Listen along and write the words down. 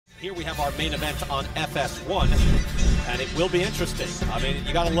Here we have our main event on FS1, and it will be interesting. I mean,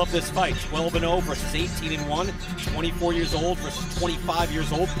 you gotta love this fight. 12-0 versus 18-1, 24 years old versus 25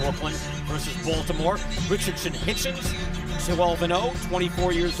 years old, Brooklyn versus Baltimore. Richardson Hitchins, 12-0,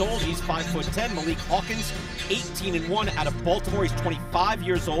 24 years old, he's 5'10". Malik Hawkins, 18-1 out of Baltimore, he's 25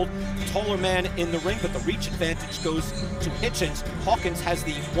 years old, taller man in the ring, but the reach advantage goes to Hitchins. Hawkins has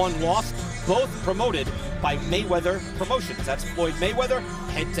the one loss, both promoted by Mayweather Promotions. That's Floyd Mayweather,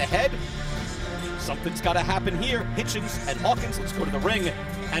 head-to-head. Something's got to happen here. Hitchins and Hawkins, let's go to the ring,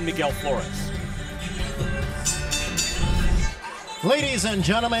 and Miguel Flores. Ladies and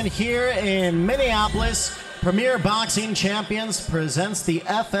gentlemen, here in Minneapolis, Premier Boxing Champions presents the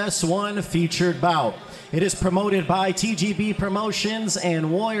FS1 featured bout. It is promoted by TGB Promotions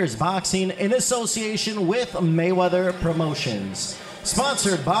and Warriors Boxing in association with Mayweather Promotions.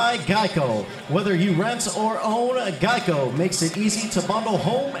 Sponsored by Geico. Whether you rent or own, Geico makes it easy to bundle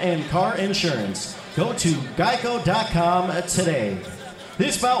home and car insurance. Go to geico.com today.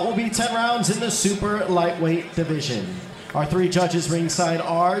 This bout will be 10 rounds in the super lightweight division. Our three judges ringside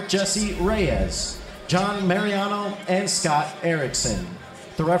are Jesse Reyes, John Mariano, and Scott Erickson.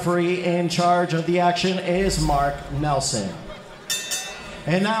 The referee in charge of the action is Mark Nelson.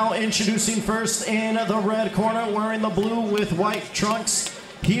 And now introducing first in the red corner, wearing the blue with white trunks.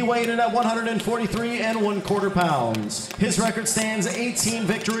 He weighed in at 143 1/4 pounds. His record stands 18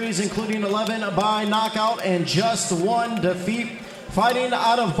 victories, including 11 by knockout and just one defeat. Fighting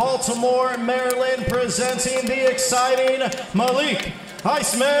out of Baltimore, Maryland, presenting the exciting Malik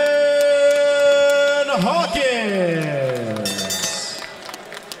 "Iceman" Hawkins.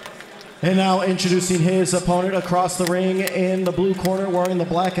 And now introducing his opponent across the ring in the blue corner, wearing the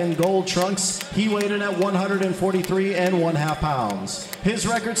black and gold trunks. He weighed in at 143 1/2 pounds. His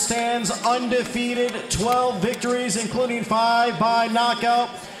record stands undefeated, 12 victories, including 5 by knockout.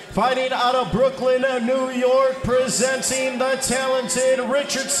 Fighting out of Brooklyn, New York, presenting the talented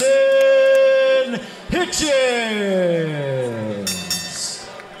Richardson Hitchins.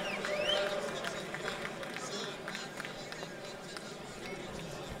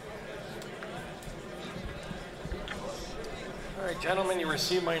 All right, gentlemen, you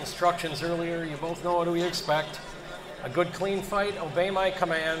received my instructions earlier. You both know what we expect. A good, clean fight, obey my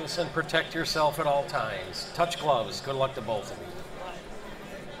commands, and protect yourself at all times. Touch gloves. Good luck to both of you.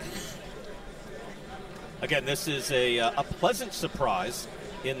 Again, this is a pleasant surprise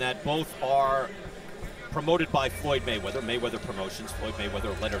in that both are promoted by Floyd Mayweather, Mayweather Promotions, Floyd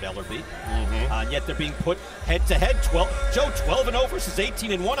Mayweather, Leonard Ellerby. And yet they're being put head-to-head. 12-0 versus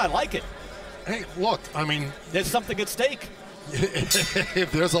 18-1. I like it. Hey, look, I mean, there's something at stake.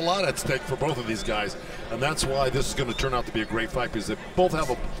 There's a lot at stake for both of these guys, and that's why this is going to turn out to be a great fight, because they both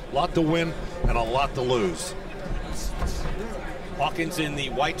have a lot to win and a lot to lose. Hawkins in the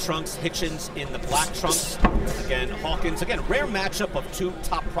white trunks, Hitchins in the black trunks. Again, Hawkins, rare matchup of two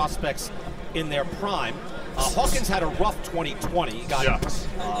top prospects in their prime. Hawkins had a rough 2020. He got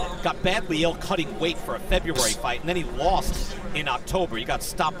badly ill cutting weight for a February fight, and then he lost in October. He got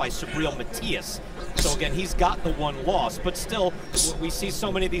stopped by Subriel Matias. So again, he's got the one loss, but still, we see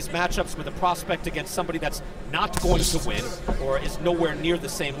so many of these matchups with a prospect against somebody that's not going to win or is nowhere near the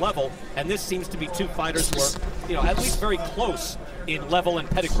same level, and this seems to be two fighters who are, at least very close in level and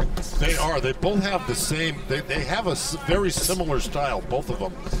pedigree. They are. They both have the same, they have a very similar style, both of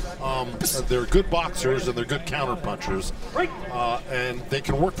them. They're good boxers and they're good counter punchers, and they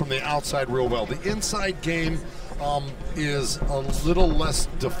can work from the outside real well. The inside game is a little less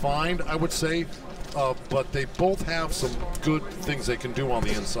defined, I would say, but they both have some good things they can do on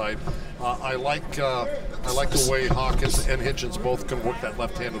the inside. I like the way Hawkins and Hitchins both can work that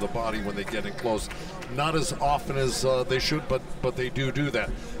left hand of the body when they get in close. Not as often as they should, but they do that.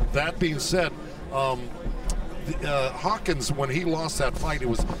 That being said, Hawkins, when he lost that fight, it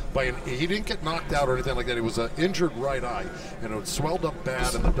was he didn't get knocked out or anything like that. It was an injured right eye, and it swelled up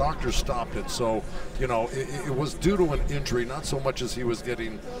bad, and the doctor stopped it. So, it was due to an injury, not so much as he was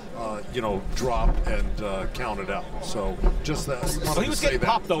getting, dropped and counted out. So, just that. Well, he was getting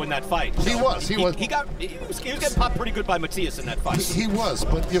popped though in that fight. He was getting popped pretty good by Matias in that fight. He was,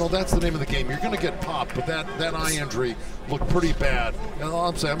 but that's the name of the game. You're going to get popped, but that eye injury looked pretty bad. And all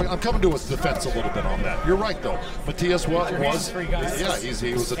I'm saying, I'm coming to his defense a little bit on that. You're right though. Matias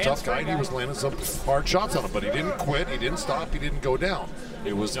he was a tough guy, and he was landing some hard shots on him, but he didn't quit, he didn't stop, he didn't go down.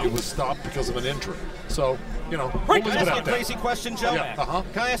 It was stopped because of an injury. So, you know, Can I ask you a crazy question, Joe? Yeah.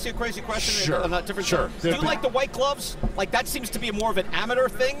 Can I ask you a crazy question? Sure. On a different Sure. Do you like the white gloves? Like, that seems to be more of an amateur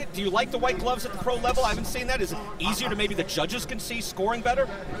thing. Do you like the white gloves at the pro level? I haven't seen that. Is it easier to maybe the judges can see scoring better?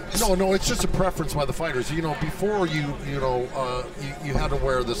 No, it's just a preference by the fighters. You know, before you had to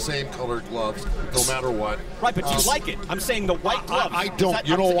wear the same colored gloves no matter what. Right, but do you like it? I'm saying the white gloves. I don't.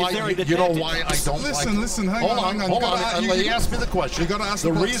 You know why I don't like it? Listen, hang on. Hold on. Let me ask me the question. You gotta ask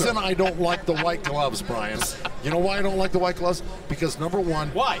the reason I don't like the white gloves, Brian. You know why I don't like the white gloves? Because number one,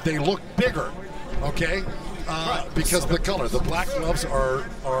 why? They look bigger. Okay. Because the color, the black gloves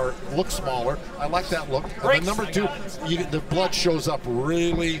look smaller. I like that look. And then number two, the blood shows up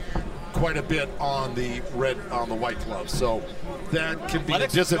really quite a bit on the white gloves. So that can be a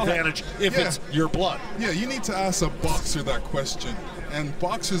disadvantage if it's your blood. Yeah, you need to ask a boxer that question, and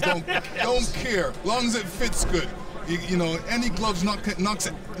boxers don't care as long as it fits good. You know, any gloves knocks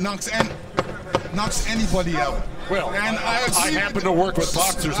anybody out. Well, and I happen to work with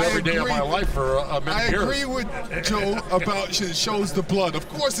boxers every day of my life for many years. I agree with Joe about it shows the blood. Of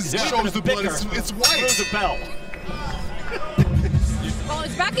course it shows the blood. It's white. Through the bell. Well, it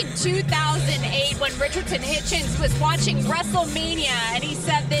was back in 2008 when Richardson Hitchins was watching WrestleMania, and he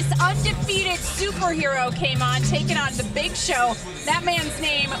said this undefeated superhero came on, taking on the Big Show. That man's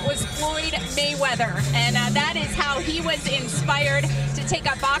name was Floyd Mayweather, and that is how he was inspired to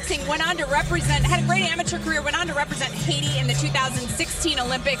take up boxing. Went on to represent, had a great amateur career, went on to represent Haiti in the 2016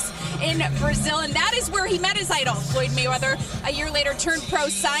 Olympics in Brazil, and that is where he met his idol, Floyd Mayweather. A year later, turned pro,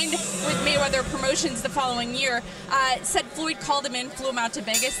 signed with Mayweather Promotions the following year. Said Floyd called him in, flew him out to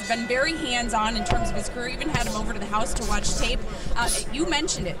Vegas, been very hands-on in terms of his career, even had him over to the house to watch tape. You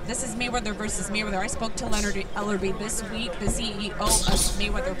mentioned it. This is Mayweather versus Mayweather. I spoke to Leonard Ellerby this week, the CEO of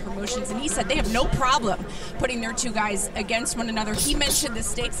Mayweather Promotions, and he said they have no problem putting their two guys against one another. He mentioned the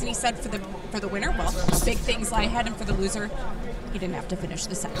stakes, and he said for the winner, well, big things lie ahead, and for the loser, he didn't have to finish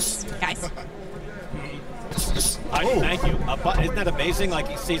the sentence. Guys. Thank you. Isn't that amazing? Like,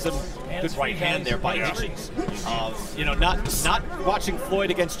 he sees him, good right hand there by Hitchins. You know, not watching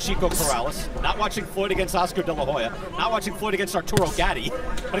Floyd against Chico Corrales, not watching Floyd against Oscar De La Hoya, not watching Floyd against Arturo Gatti,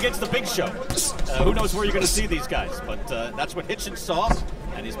 but against the Big Show. Who knows where you're going to see these guys? But that's what Hitchins saw,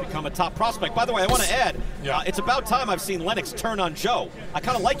 and he's become a top prospect. By the way, I want to add, it's about time I've seen Lennox turn on Joe. I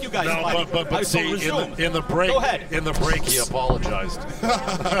kind of like you guys. No, but see, in the break, go ahead. In the break, he apologized.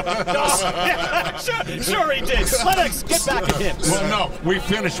 Sure he did. Lennox, get back at him. Well, no, we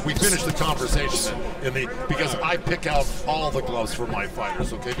finished the conversation because I pick out all the gloves for my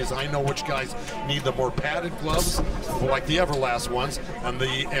fighters, okay? Because I know which guys need the more padded gloves, like the Everlast ones, and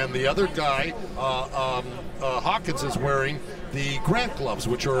the other guy, Hawkins, is wearing the Grant gloves,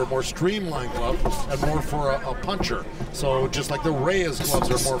 which are a more streamlined glove and more for a puncher. So just like the Reyes gloves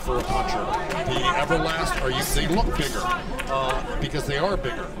are more for a puncher. The Everlast they look bigger because they are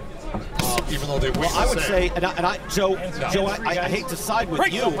bigger. Even though they weigh the same. I would say, Joe, I hate to side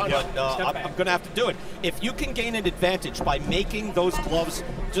with you, but I'm going to have to do it. If you can gain an advantage by making those gloves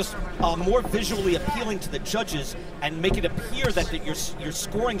just more visually appealing to the judges and make it appear that your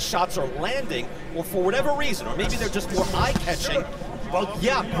scoring shots are landing, or for whatever reason, or maybe they're just more eye-catching, well,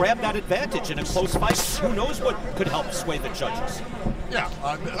 yeah, grab that advantage in a close fight. Who knows what could help sway the judges? Yeah,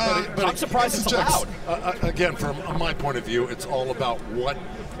 but I'm surprised it's allowed. Again, from my point of view, it's all about what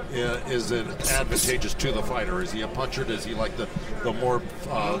is it advantageous to the fighter. Is he a puncher? Does he like the more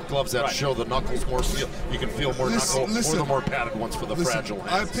gloves that show the knuckles more? You can feel more knuckle, or the more padded ones for the fragile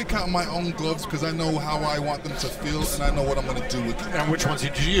hands. I pick out my own gloves because I know how I want them to feel, and I know what I'm going to do with them. And which ones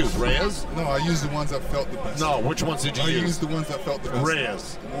did you use? Reyes? No, I used the ones that felt the best. No, which ones did you use? I used the ones that felt the best.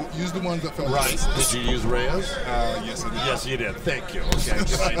 Reyes. Use the ones that felt the best. Right. Did you use Reyes? Yes, I did. Yes, you did. Thank you. Okay,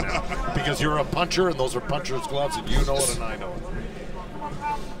 right now. Because you're a puncher, and those are puncher's gloves, and you know it, and I know it.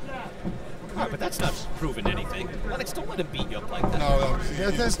 Right, but that's not proving anything. Lennox, don't let him beat you up like that. No.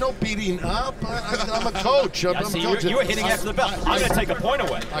 There's no beating up. I'm a coach. You were hitting after the bell. I'm going to take a point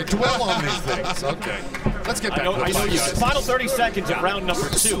away. I dwell on these things. Okay. Let's get back to the fight, guys. Final 30 seconds of round number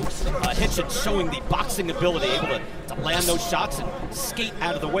 2. Hitchins showing the boxing ability, able to land those shots and skate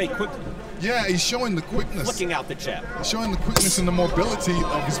out of the way quickly. Yeah, he's showing the quickness. Flicking out the jab. He's showing the quickness and the mobility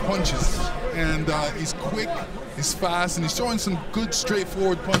of his punches. And he's quick, he's fast, and he's showing some good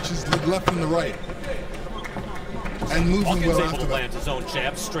straightforward punches to the left and the right. And moving Hawkins well able after to that. land his own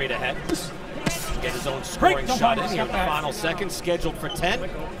jab straight ahead. Get his own scoring shot in here in the final second, scheduled for 10.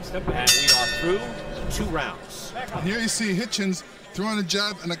 And we are through 2 rounds. And here you see Hitchins throwing a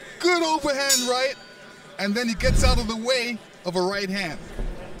jab and a good overhand right, and then he gets out of the way of a right hand.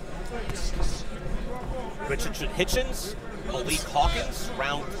 Richardson Hitchins Malik Hawkins,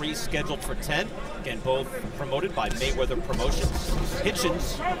 round 3 scheduled for 10. Again, both promoted by Mayweather Promotions.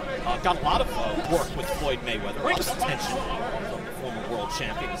 Hitchins got a lot of work with Floyd Mayweather, a lot of attention from the former world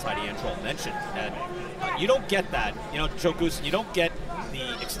champion, as Heidi Androl mentioned. And you don't get that, Joe Goose, you don't get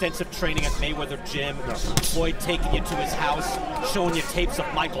the extensive training at Mayweather Gym, Floyd taking you to his house, showing you tapes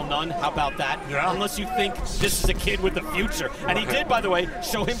of Michael Nunn. How about that? Yeah. Unless you think this is a kid with the future. And he did, by the way,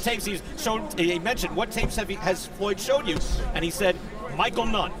 show him tapes. He mentioned, what tapes has Floyd showed you? And he said, Michael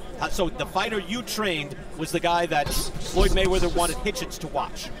Nunn. So the fighter you trained was the guy that Floyd Mayweather wanted Hitchins to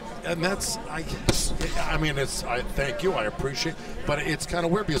watch. And that's, I thank you, I appreciate it, but it's kind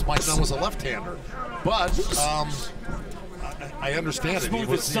of weird because Mike Nunn was a left-hander. But I understand Smooth it.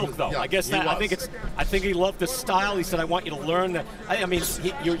 He was as silk, though. Yeah, I guess that. I think he loved the style. He said, "I want you to learn that."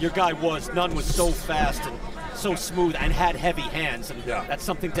 Your guy Nunn was so fast and so smooth and had heavy hands, and that's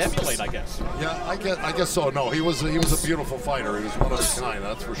something to emulate, I guess. Yeah, I guess so. No, he was a beautiful fighter. He was one of a kind,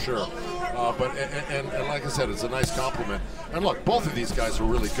 that's for sure. But like I said, it's a nice compliment. And look, both of these guys are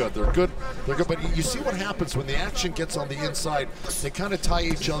really good. They're good. But you see what happens when the action gets on the inside. They kind of tie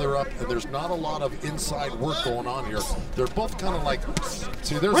each other up, and there's not a lot of inside work going on here. They're both kind of like.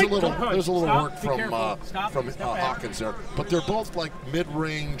 See, there's a little work from Hawkins there, but they're both like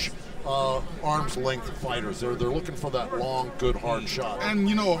mid-range. Arm's length fighters. They're looking for that long, good, hard shot. And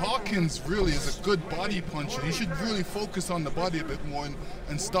Hawkins really is a good body puncher. He should really focus on the body a bit more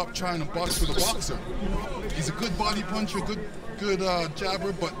and stop trying to box with a boxer. He's a good body puncher, good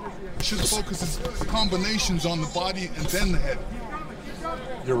jabber, but should focus his combinations on the body and then the head.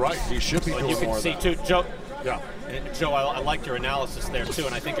 You're right. He should be doing more of that. You can see too, Joe. Yeah. And Joe, I like your analysis there too,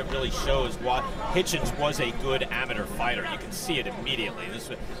 and I think it really shows why Hitchins was a good amateur fighter. You can see it immediately.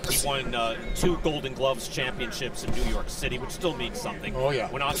 He won 2 Golden Gloves championships in New York City, which still means something. Oh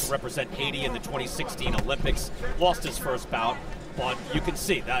yeah. Went on to represent Haiti in the 2016 Olympics. Lost his first bout, but you can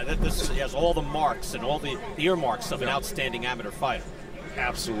see that he has all the marks and all the earmarks of an outstanding amateur fighter.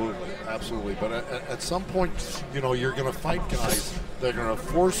 Absolutely. But at some point, you're going to fight guys that are going to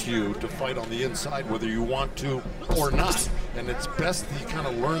force you to fight on the inside, whether you want to or not. And it's best that you kind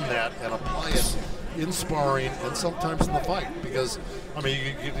of learn that and apply it in sparring and sometimes in the fight. Because,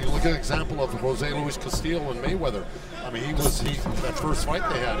 you look at an example of Jose Luis Castillo and Mayweather. That first fight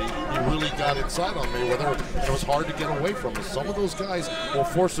they had, he really got inside on Mayweather, and it was hard to get away from him. Some of those guys will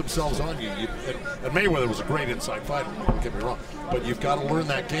force themselves on you. And Mayweather was a great inside fighter, don't get me wrong. But you've got to learn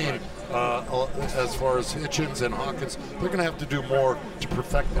that game. As far as Hitchins and Hawkins, they're going to have to do more to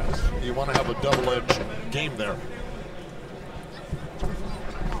perfect that. You want to have a double-edged game there.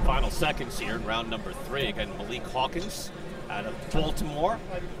 Final seconds here in round number 3. Again, Malik Hawkins out of Baltimore.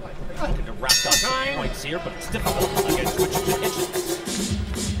 Looking to rack up some points here, but it's difficult against Richardson Hitchins.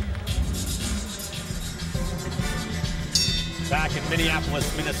 Back in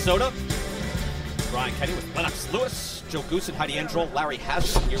Minneapolis, Minnesota. Brian Kenny with Lennox Lewis, Joe Goose and Heidi Androl, Larry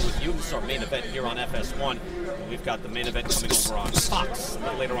Hassan here with you. This is our main event here on FS1. And we've got the main event coming over on Fox. A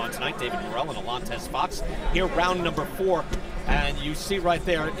little later on tonight, David Morrell and Alantez Fox. Here, round number 4. And you see right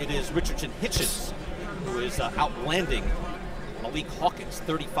there, it is Richardson Hitchins who is outlanding Malik Hawkins,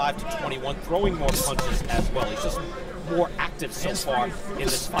 35-21, throwing more punches as well. He's just more active so far in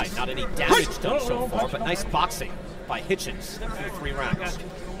this fight. Not any damage done so far, but nice boxing by Hitchins through 3 rounds.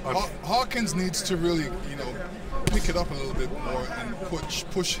 Hawkins needs to really, pick it up a little bit more and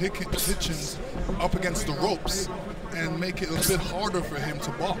push Hitchins up against the ropes and make it a bit harder for him to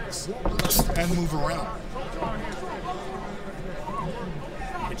box and move around.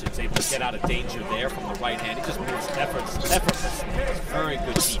 Hitchins able to get out of danger there from the right hand. He just moves effortlessly. Very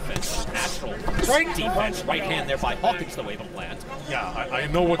good defense, natural defense. Right hand there by Hawkins, though, able to land. Yeah, I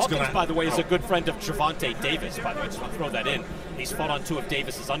know what's going to happen. By the way, is a good friend of Gervonta Davis, by the way. Just want to throw that in. He's fought on 2 of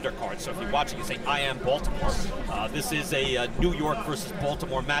Davis's undercards, so if you're watching, you say, I am Baltimore. This is a New York versus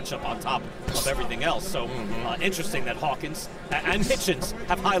Baltimore matchup on top of everything else. So interesting that Hawkins and Hitchins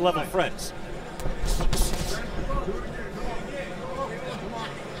have high-level friends.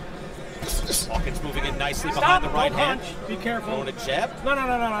 Hawkins moving in nicely behind the right hand. Be careful. Throwing a jab. No.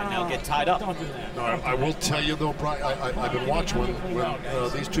 And now get tied up. Don't do that. No, I will tell you, though, Brian, I've been watching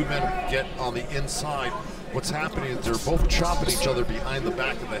when these 2 men get on the inside. What's happening is they're both chopping each other behind the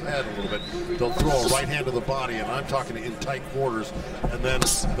back of the head a little bit. They'll throw a right hand to the body, and I'm talking in tight quarters, and then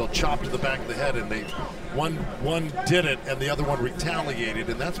they'll chop to the back of the head, and one did it, and the other one retaliated,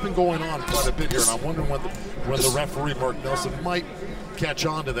 and that's been going on quite a bit here. And I'm wondering when the referee Mark Nelson might catch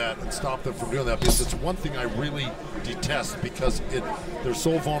on to that and stop them from doing that, because it's one thing I really detest, because they're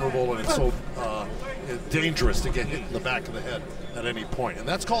so vulnerable and it's so dangerous to get hit in the back of the head at any point. And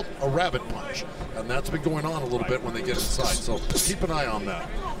that's called a rabbit punch. And that's been going on a little bit when they get inside. So keep an eye on that.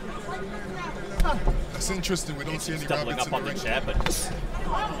 That's interesting. We don't see any doubling rabbits up in the on the ring. jab, but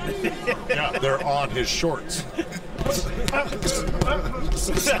Yeah, they're on his shorts.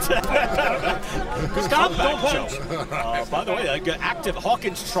 stop, don't punch. By the way, active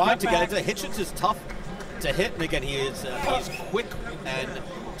Hawkins tried to get into Hitchins is tough to hit, and again, he's quick and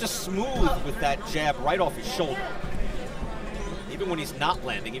just smooth with that jab right off his shoulder. Even when he's not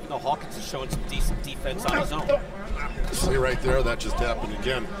landing, even though Hawkins is showing some decent defense on his own. See right there, that just happened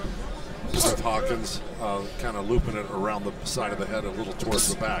again with Hawkins, kind of looping it around the side of the head a little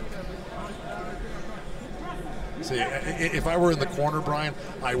towards the back. See, if I were in the corner, Brian,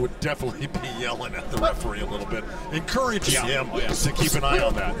 I would definitely be yelling at the referee a little bit, encouraging him to keep an eye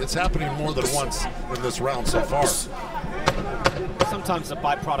on that. It's happening more than once in this round so far. Sometimes a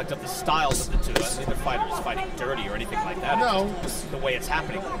byproduct of the styles of the two. Neither fighter is fighting dirty or anything like that. No. It's the way it's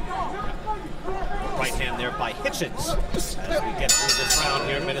happening. Right hand there by Hitchins as we get through this round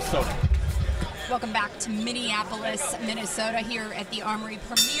here in Minnesota. Welcome back to Minneapolis, Minnesota, here at the Armory.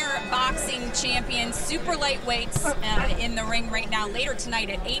 Premier Boxing Champions, super lightweights in the ring right now. Later tonight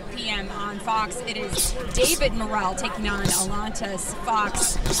at 8 p.m. on Fox, it is David Morrell taking on Alantas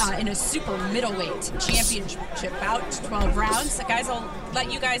Fox in a super middleweight championship bout, 12 rounds. So guys, I'll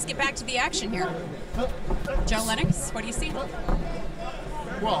let you guys get back to the action here. Joe Lennox, what do you see?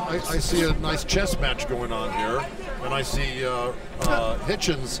 Well, I see a nice chess match going on here, and I see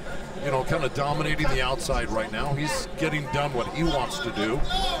Hitchins, kind of dominating the outside right now. He's getting done what he wants to do.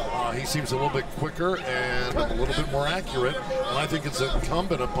 He seems a little bit quicker and a little bit more accurate, and I think it's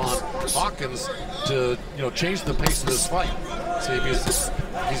incumbent upon Hawkins to, change the pace of this fight. See, he's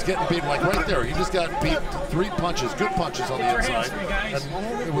getting beat like right there. He just got beat 3 punches, good punches on the inside,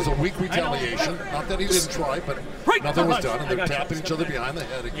 and it was a weak retaliation. Not that he didn't try, but nothing was done, and they're tapping each other behind the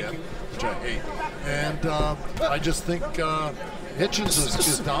head again, which I hate. And I just think Hitchins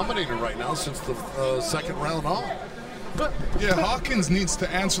is dominating right now since the second round on. Yeah, Hawkins needs to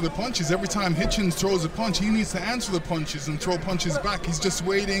answer the punches. Every time Hitchins throws a punch, he needs to answer the punches and throw punches back. He's just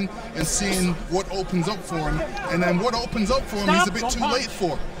waiting and seeing what opens up for him. And then what opens up for him, he's a bit too late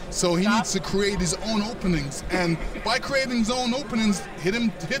for. So he needs to create his own openings. And by creating his own openings, hit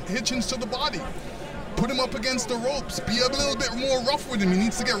Hitchins to the body. Put him up against the ropes. Be a little bit more rough with him. He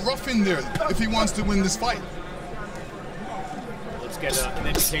needs to get rough in there if he wants to win this fight. Get an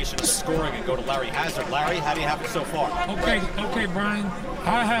indication of the scoring and go to Larry Hazard. Larry, how do you have it so far? Okay, Brian.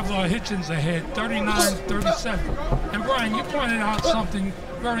 I have Hitchins ahead, 39-37. And Brian, you pointed out something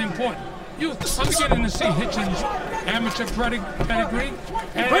very important. I'm beginning to see Hitchins' amateur pedigree,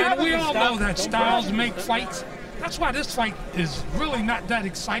 and we all know that styles make fights. That's why this fight is really not that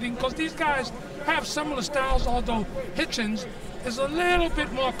exciting, because these guys have similar styles, although Hitchins is a little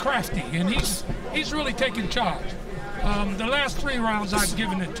bit more crafty, and he's really taking charge. The last 3 rounds I've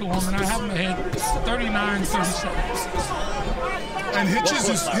given it to him, and I have him ahead 39-37. And Hitchins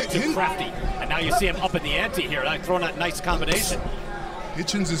is crafty, and now you see him up in the ante here, throwing that nice combination.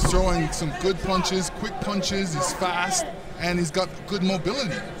 Hitchins is throwing some good punches, quick punches. He's fast, and he's got good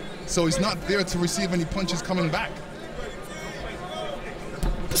mobility. So he's not there to receive any punches coming back.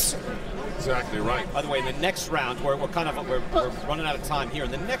 Exactly right. By the way, in the next round, we're running out of time here.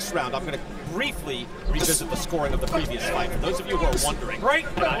 In the next round, I'm going to briefly revisit the scoring of the previous fight. For those of you who are wondering,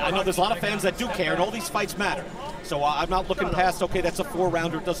 and I know there's a lot of fans that do care, and all these fights matter. So I'm not looking past, okay, that's a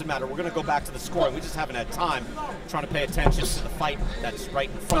 4-rounder, it doesn't matter. We're going to go back to the scoring. We just haven't had time trying to pay attention to the fight that's right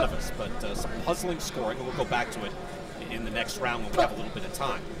in front of us. But some puzzling scoring, and we'll go back to it in the next round when we have a little bit of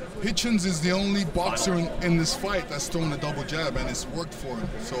time. Hitchins is the only boxer in this fight that's thrown a double jab, and it's worked for him.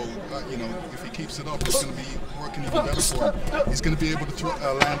 So, if he keeps it up, it's going to be working even better for him. He's going to be able to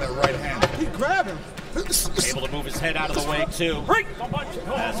land that right hand. He grabbed him. Able to move his head out of the way, too.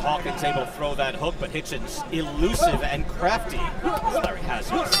 As Hawkins able to throw that hook, but Hitchins elusive and crafty, as Larry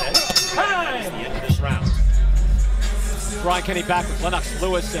Hazard said. That is the end of this round. Brian Kenny back with Lennox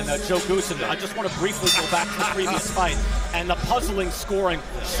Lewis and Joe Goosen. I just want to briefly go back to the previous fight and the puzzling scoring.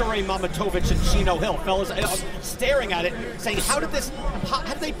 Shuri Mamatovic and Chino Hill. Fellas staring at it, saying, how did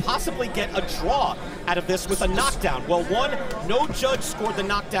they possibly get a draw out of this with a knockdown? Well, one, no judge scored the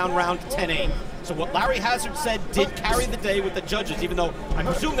knockdown round 10-8. So what Larry Hazard said did carry the day with the judges, even though I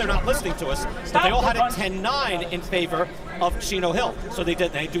presume they're not listening to us. But they all had it 10-9 in favor of Chino Hill. So they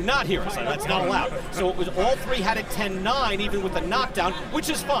do not hear us. That's not allowed. So it was all three had it 10-9, even with the knockdown, which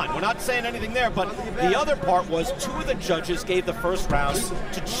is fine. We're not saying anything there, but the other part was two of the judges gave the first round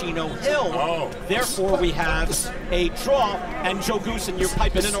to Chino Hill. Oh. Therefore, we have a draw. And Joe Goosen, you're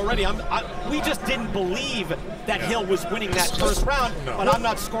piping in already. We just didn't believe that Hill was winning that first round, but I'm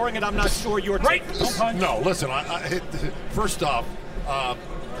not scoring it. I'm not sure you're right. No, listen. First off,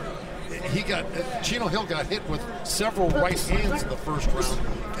 Chino Hill got hit with several right hands in the first round,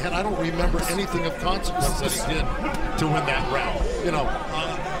 and I don't remember anything of consequence that he did to win that round. You know,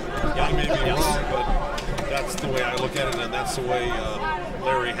 I may be wrong, but that's the way I look at it, and that's the way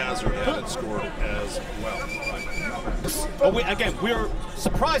Larry Hazard had it scored as well. But we're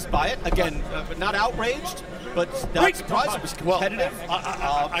surprised by it. Again, not outraged, but not surprised. It was competitive.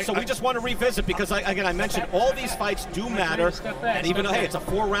 So we just want to revisit because, I mentioned all these fights do matter. And even though, hey, it's a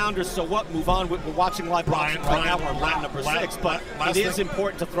 4-rounder, so what? Move on. We're watching live boxing right now. We're on round number 6, but it is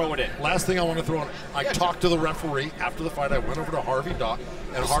important to throw it in. Last thing I want to throw in, I talked to the referee after the fight. I went over to Harvey Dock,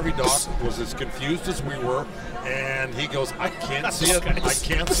 and Harvey Dock was as confused as we were. And he goes, I can't see it. I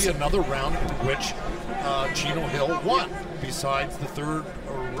can't see another round in which Chino Hill won, besides the third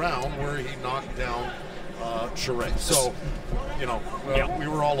round where he knocked down Charest. So, you know, we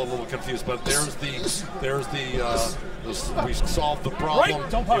were all a little confused, but we solved the problem.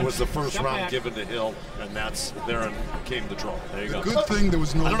 It was the first round given to Hill, and there came the draw. There you go. Good thing there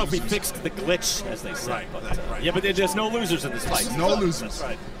was no. I don't know if we fixed the glitch, as they say. But, yeah, but there's no losers in this fight. No losers.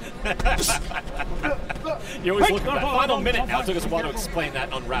 That's right. You always look at that. Final minute now. It took us a while to explain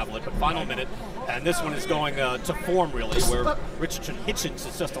that and unravel it, but final minute. And this one is going to form, really, where Richardson Hitchins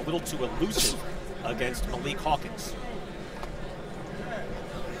is just a little too elusive against Malik Hawkins.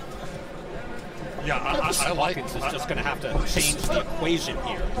 Yeah, I like Hawkins is just going to have to change the equation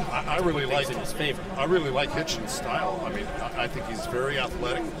here. I really like in his favor. I really like Hitchins' style. I mean, I think he's very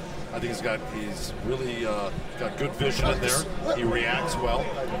athletic. I think he's really got good vision in there. He reacts well.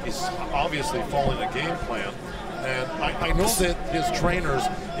 He's obviously following a game plan. And I know that his trainers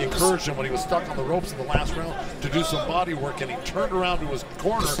encouraged him when he was stuck on the ropes in the last round to do some body work, and he turned around to his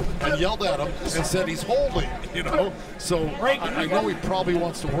corner and yelled at him and said he's holding, you know. So I know he probably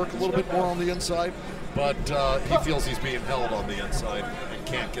wants to work a little bit more on the inside, but he feels he's being held on the inside and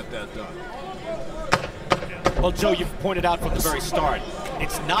can't get that done. Well, Joe, you've pointed out from the very start,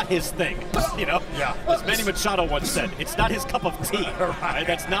 it's not his thing, you know? Yeah. As Manny Machado once said, it's not his cup of tea. Right?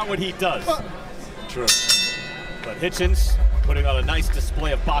 That's not what he does. True. But Hitchins putting on a nice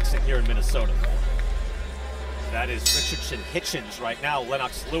display of boxing here in Minnesota. That is Richardson Hitchins right now.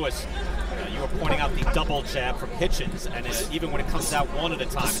 Lennox Lewis, you were pointing out the double jab from Hitchins, and even when it comes out one at a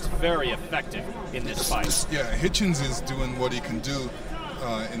time, it's very effective in this fight. Yeah, Hitchins is doing what he can do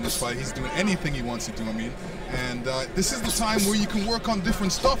in this fight. He's doing anything he wants to do, I mean. And this is the time where you can work on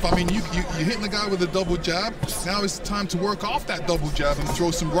different stuff. I mean, you're hitting the guy with a double jab. Now it's time to work off that double jab and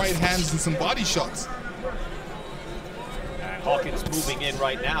throw some right hands and some body shots. Hawkins moving in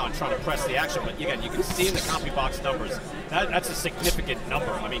right now and trying to press the action, but again, you can see in the CompuBox numbers, that's a significant number.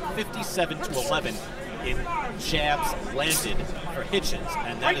 I mean, 57-11 in jabs landed for Hitchins,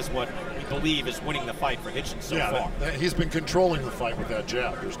 and that is what we believe is winning the fight for Hitchins so far. He's been controlling the fight with that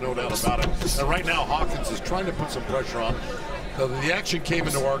jab. There's no doubt about it. And right now, Hawkins is trying to put some pressure on. The action came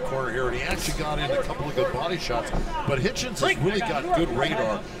into our corner here, and he actually got in a couple of good body shots, but Hitchins has really got good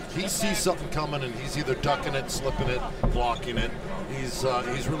radar. He sees something coming, and he's either ducking it, slipping it, blocking it. He's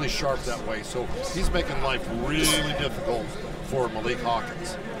really sharp that way, so he's making life really difficult for Malik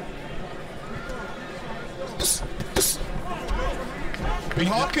Hawkins. And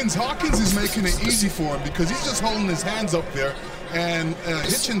Hawkins is making it easy for him because he's just holding his hands up there, and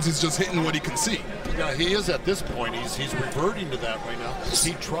Hitchins is just hitting what he can see. Yeah, he is at this point. He's reverting to that right now.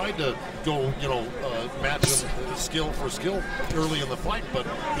 He tried to go, match him skill for skill early in the fight, but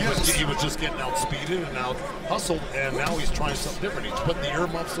he was just getting outspeeded and out hustled, and now he's trying something different. He's putting the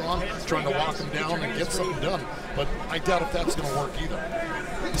earmuffs on, trying to walk him down and get something done, but I doubt if that's going to work either.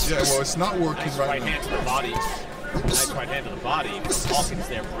 Yeah, well, it's not working nice right now. Hand to the body. Nice right hand to the body. Hawkins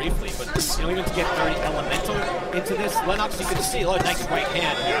there briefly, but even to get very elemental into this, Lennox, you can see, nice right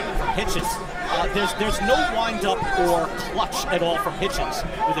hand from Hitchins. There's no wind-up or clutch at all from Hitchins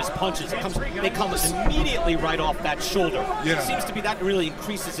with his punches. They come immediately right off that shoulder. Yeah. It seems to be that really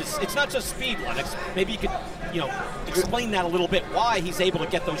increases his. It's not just speed, Lennox. Maybe you could, explain that a little bit. Why he's able to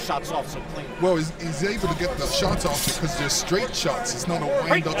get those shots off so clean. Well, he's able to get the shots off because they're straight shots. It's not a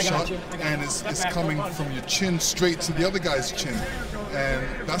wind-up shot, and it's coming from your chin straight to the other guy's chin,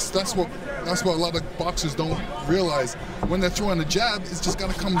 and that's what That's what a lot of boxers don't realize. When they're throwing a jab, it's just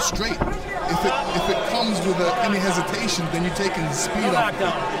got to come straight. If it comes with any hesitation, then you're taking the speed off.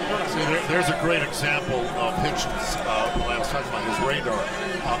 See, there's a great example of Hitchins when I was talking about his radar.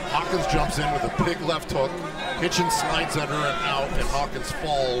 Hawkins jumps in with a big left hook. Hitchins slides under and out, and Hawkins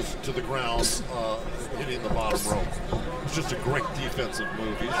falls to the ground, hitting the bottom rope. It's just a great defensive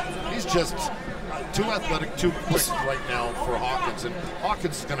move. He's just too athletic, too quick right now for Hawkins, and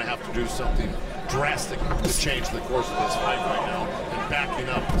Hawkins is going to have to do something drastic to change the course of this fight right now, and backing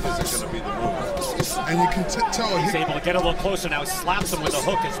up isn't going to be the move. And you can tell he's able to get a little closer now. He slaps him with a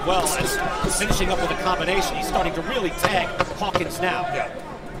hook as well, and finishing up with a combination. He's starting to really tag Hawkins now. Yeah.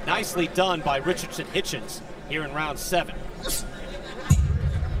 Nicely done by Richardson Hitchins here in round 7.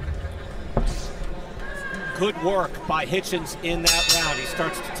 Good work by Hitchins in that round. He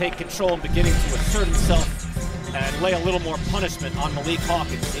starts to take control and beginning to assert himself and lay a little more punishment on Malik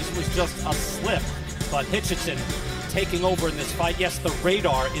Hawkins. This was just a slip, but Hitchison taking over in this fight. Yes, the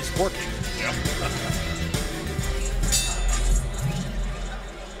radar is working. Yep.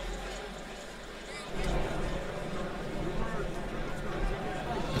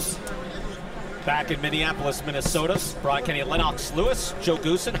 Back in Minneapolis, Minnesota, Brian Kenny, Lennox Lewis, Joe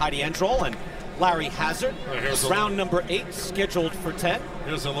Goosen, Heidi Endrol, and Larry Hazard. Round number 8 scheduled for 10.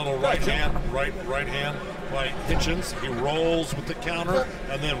 Here's a little right hand by Hitchins. He rolls with the counter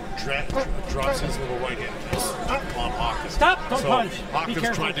and then drops his little right hand on Hawkins. Stop! Don't punch.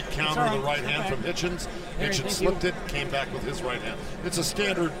 Hawkins tried to counter the right hand from Hitchins. Hitchins slipped it, came back with his right hand. It's a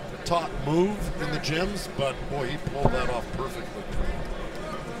standard taught move in the gyms, but boy, he pulled that off perfectly.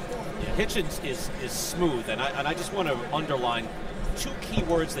 Yeah, Hitchins is smooth, and I just want to underline 2 key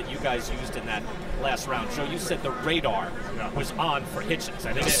words that you guys used in that last round. Joe, you said the radar was on for Hitchins.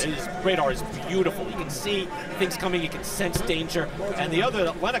 I think his radar is beautiful. You can see things coming, you can sense danger. And the other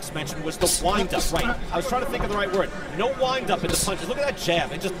that Lennox mentioned was the wind-up, right? I was trying to think of the right word. No wind-up in the punches. Look at that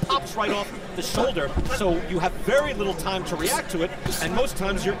jab. It just pops right off the shoulder, so you have very little time to react to it, and most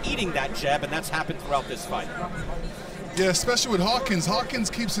times you're eating that jab, and that's happened throughout this fight. Yeah, especially with Hawkins. Hawkins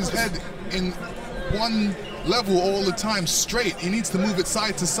keeps his head in one level all the time, straight. He needs to move it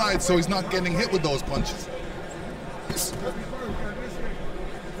side to side so he's not getting hit with those punches.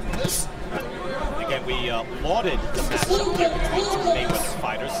 Again, we lauded the matchup here between 2 Mayweather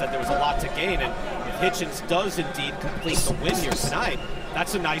fighters, said there was a lot to gain, and if Hitchins does indeed complete the win here tonight,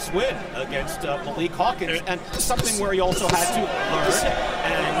 that's a nice win against Malik Hawkins, and something where he also had to learn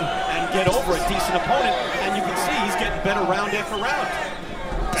and get over a decent opponent, and you can see he's getting better round after round.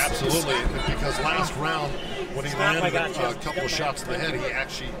 Absolutely, because last round, when he landed a couple of shots to the head, he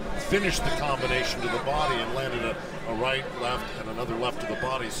actually finished the combination to the body and landed a right, left, and another left to the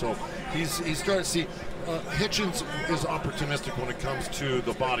body. So he's starting to see, Hitchins is opportunistic when it comes to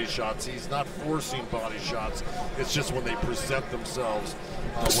the body shots. He's not forcing body shots. It's just when they present themselves,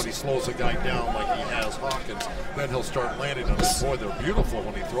 when he slows a guy down like he has Hawkins, then he'll start landing them. Boy, they're beautiful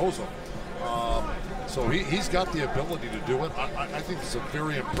when he throws them. So he's got the ability to do it. I think it's a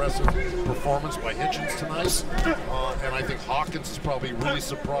very impressive performance by Hitchins tonight. And I think Hawkins is probably really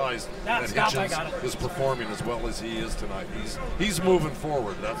surprised that Hitchins is performing as well as he is tonight. He's moving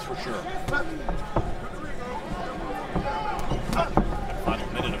forward, that's for sure. Final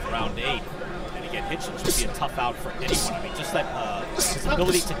minute of round 8. And again, Hitchins would be a tough out for anyone. I mean, just that his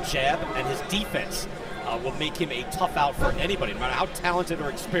ability to jab and his defense will make him a tough out for anybody, no matter how talented or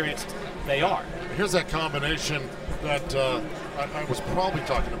experienced they are. Here's that combination that I was probably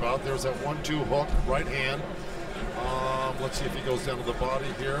talking about. There's that 1-2 hook, right hand. Let's see if he goes down to the body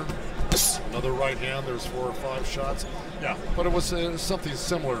here. Another right hand. There's 4 or 5 shots. Yeah, but it was something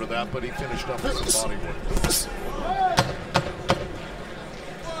similar to that, but he finished up with some body work.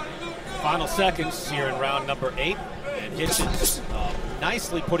 Final seconds here in round number 8. And Hitchins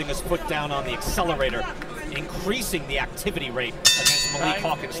nicely putting his foot down on the accelerator, increasing the activity rate against Malik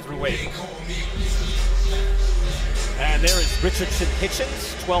Hawkins through weight. And there is Richardson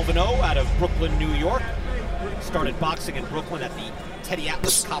Hitchins, 12-0 out of Brooklyn, New York. Started boxing in Brooklyn at the Teddy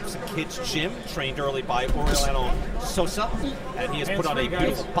Atlas Cops and Kids Gym, trained early by Aureliano Sosa, and he has put on a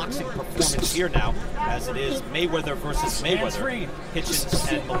beautiful boxing performance here now, as it is Mayweather versus Mayweather. Hitchins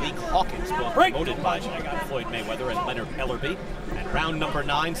and Malik Hawkins, both promoted by Floyd Mayweather and Leonard Ellerby. And round number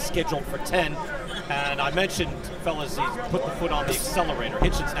 9 scheduled for 10. And I mentioned, fellas, he put the foot on the accelerator.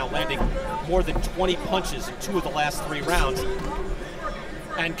 Hitchins now landing more than 20 punches in 2 of the last 3 rounds.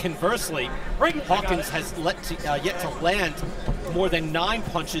 And conversely, Hawkins has yet to land more than 9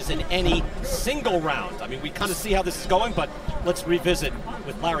 punches in any single round. I mean, we kind of see how this is going, but let's revisit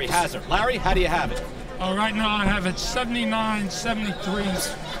with Larry Hazard. Larry, how do you have it? Right now I have it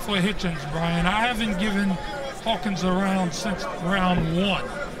 79-73 for Hitchins, Brian. I haven't given Hawkins a round since round 1.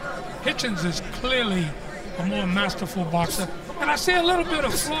 Hitchins is clearly a more masterful boxer. And I see a little bit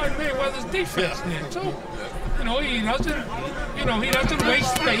of Floyd Mayweather's defense there too. He doesn't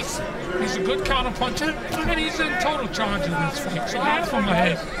waste space. He's a good counterpuncher, and he's in total charge of this fight. So I have him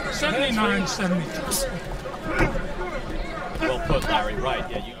ahead, 79-73. Well put, Larry. Right.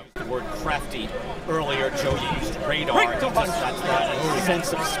 Yeah, you used the word crafty earlier. Joe, you used radar. That's that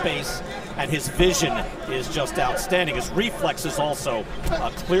sense of space, and his vision is just outstanding. His reflexes also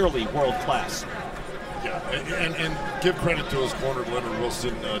clearly world class. Yeah, and give credit to his corner, Leonard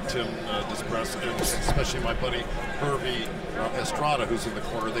Wilson, Tim Dispress, and especially my buddy Hervey Estrada, who's in the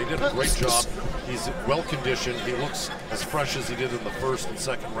corner. They did a great job. He's well conditioned. He looks as fresh as he did in the first and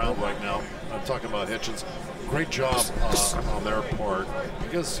second round right now. I'm talking about Hitchins. Great job on their part,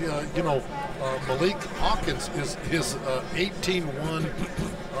 because Malik Hawkins is his 18-1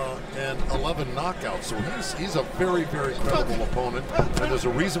 and 11 knockouts, so he's a very, very credible opponent, and there's a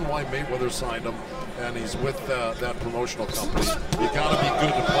reason why Mayweather signed him, and he's with that promotional company. You got to be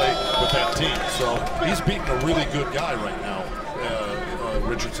good to play with that team, so he's beating a really good guy right now.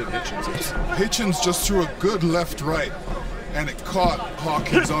 Richardson Hitchins is. Hitchins just threw a good left-right, and it caught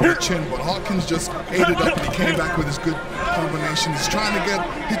Hawkins on the chin, but Hawkins just ate it up, and he came back with his good combination. He's trying to get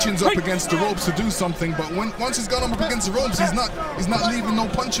Hitchins up against the ropes to do something, but once he's got him up against the ropes, he's not leaving no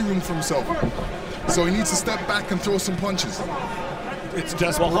punching room for himself. So he needs to step back and throw some punches. It's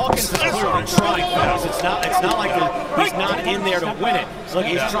desperate. Well, Hawkins is clearly trying, fellas. It's not like he's not in there to win it. Look,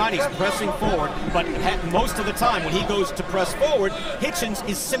 he's trying, he's pressing forward, but most of the time when he goes to press forward, Hitchins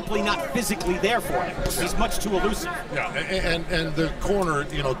is simply not physically there for him. He's much too elusive. Yeah, and the corner,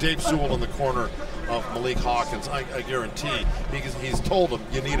 Dave Sewell in the corner of Malik Hawkins, I guarantee, he's told him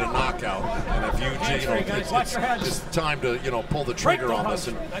you need a knockout, and if it's time to pull the trigger on this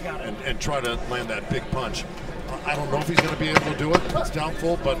and try to land that big punch. I don't know if he's going to be able to do it. It's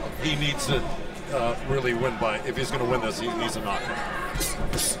doubtful, but he needs to really win if he's going to win this, he needs a knockout.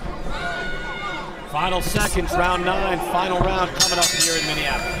 Final seconds, round 9, final round coming up here in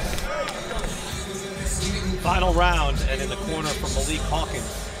Minneapolis. Final round, and in the corner from Malik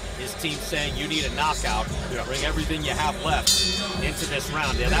Hawkins, his team saying you need a knockout. Bring everything you have left into this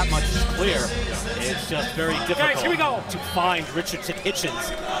round. Yeah, that much is clear. It's just very difficult to find Richardson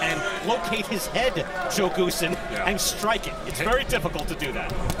Hitchins and locate his head, Joe Goosen, and strike it. It's very difficult to do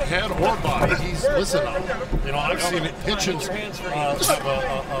that. Head or body. Listen, I've seen Hitchins have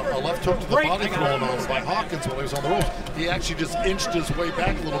a left hook to the body thrown on by Hawkins while he was on the ropes. He actually just inched his way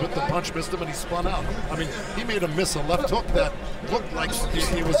back a little bit. The punch missed him, and he spun out. I mean, he made him miss a left hook that looked like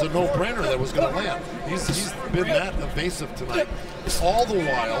it was a no-brainer that was going to land. He's been that evasive tonight, all the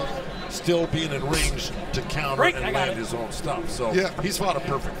while still being in range to counter and land his own stuff. So he's fought a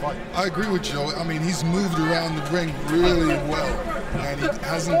perfect fight. I agree with Joe. I mean, he's moved around the ring really well, and he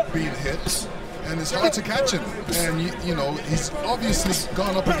hasn't been hit, and it's hard to catch him. And he's obviously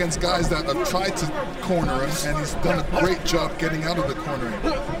gone up against guys that have tried to corner him, and he's done a great job getting out of the cornering.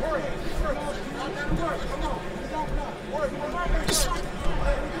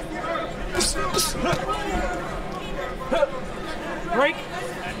 Break.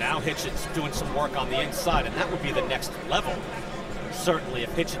 And now Hitchins doing some work on the inside, and that would be the next level. Certainly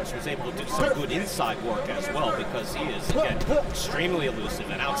if Hitchins was able to do some good inside work as well, because he is, again, extremely elusive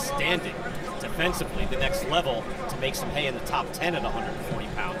and outstanding defensively. The next level to make some hay in the top 10 at 140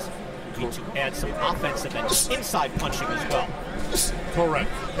 pounds would be to add some offensive and inside punching as well. Correct.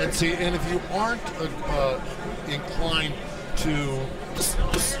 And see, and if you aren't inclined to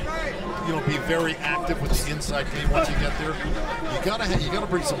be very active with the inside game once you get there, you gotta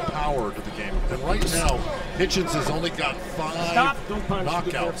bring some power to the game. And right now, Hitchins has only got 5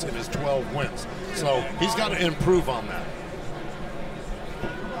 knockouts in his 12 wins, so he's got to improve on that.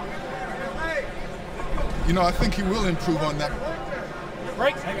 I think he will improve on that.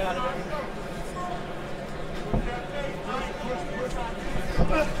 Break. I got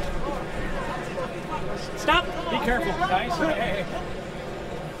it. Stop! Be careful, guys. Hey.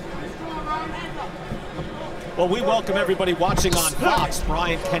 Well, we welcome everybody watching on Fox.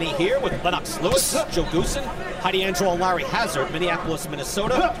 Brian Kenny here with Lennox Lewis, Joe Goosen, Heidi Angelo, and Larry Hazard, Minneapolis,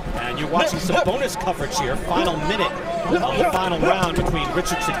 Minnesota. And you're watching some bonus coverage here. Final minute of the final round between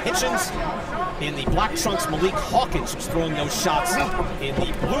Richardson Hitchins in the black trunks, Malik Hawkins, who's throwing those shots in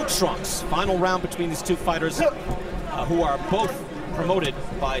the blue trunks. Final round between these two fighters who are both promoted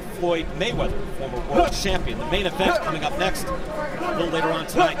by Floyd Mayweather, former world champion. The main event coming up next, a little later on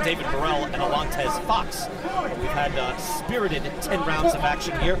tonight, David Morrell and Alantez Fox. We've had spirited 10 rounds of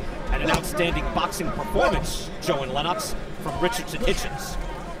action here. And an outstanding boxing performance, Joe and Lennox, from Richardson Hitchins.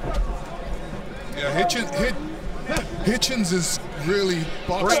 Yeah, Hitchins is really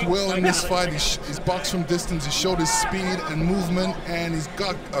boxed well in this fight. He's boxed from distance. He showed his speed and movement, and he's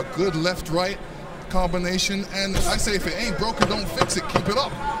got a good left-right combination. And I say, if it ain't broken, don't fix it. Keep it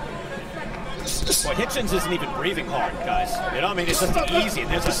up. Well, Hitchins isn't even breathing hard, guys. You know, I mean, it's just easy.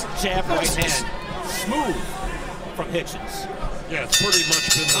 There's a jab right hand, smooth from Hitchins. Yeah, it's pretty much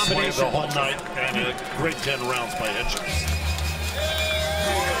been this way the whole night, and a great 10 rounds by Hitchins.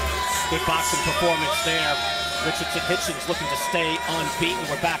 Good boxing performance there. Richardson Hitchins looking to stay unbeaten.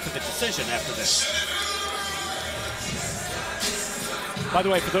 We're back to the decision after this. By the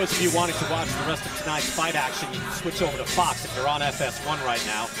way, for those of you wanting to watch the rest of tonight's fight action, you can switch over to Fox if you're on FS1 right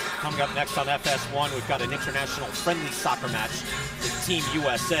now. Coming up next on FS1, we've got an international friendly soccer match with Team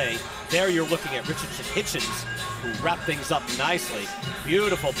USA. There you're looking at Richardson Hitchins, who wrapped things up nicely.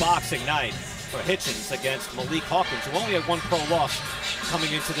 Beautiful boxing night for Hitchins against Malik Hawkins, who only had one pro loss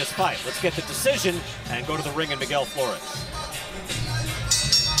coming into this fight. Let's get the decision and go to the ring in Miguel Flores.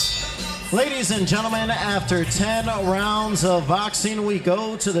 Ladies and gentlemen, after 10 rounds of boxing, we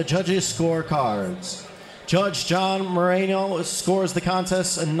go to the judges' scorecards. Judge John Moreno scores the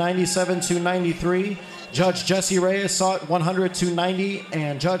contest in 97-93. Judge Jesse Reyes saw it 100-90,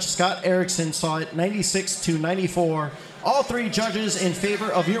 and Judge Scott Erickson saw it 96-94. All three judges in favor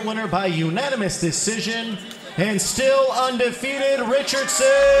of your winner by unanimous decision, and still undefeated, Richardson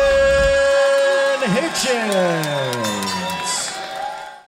Hitchins.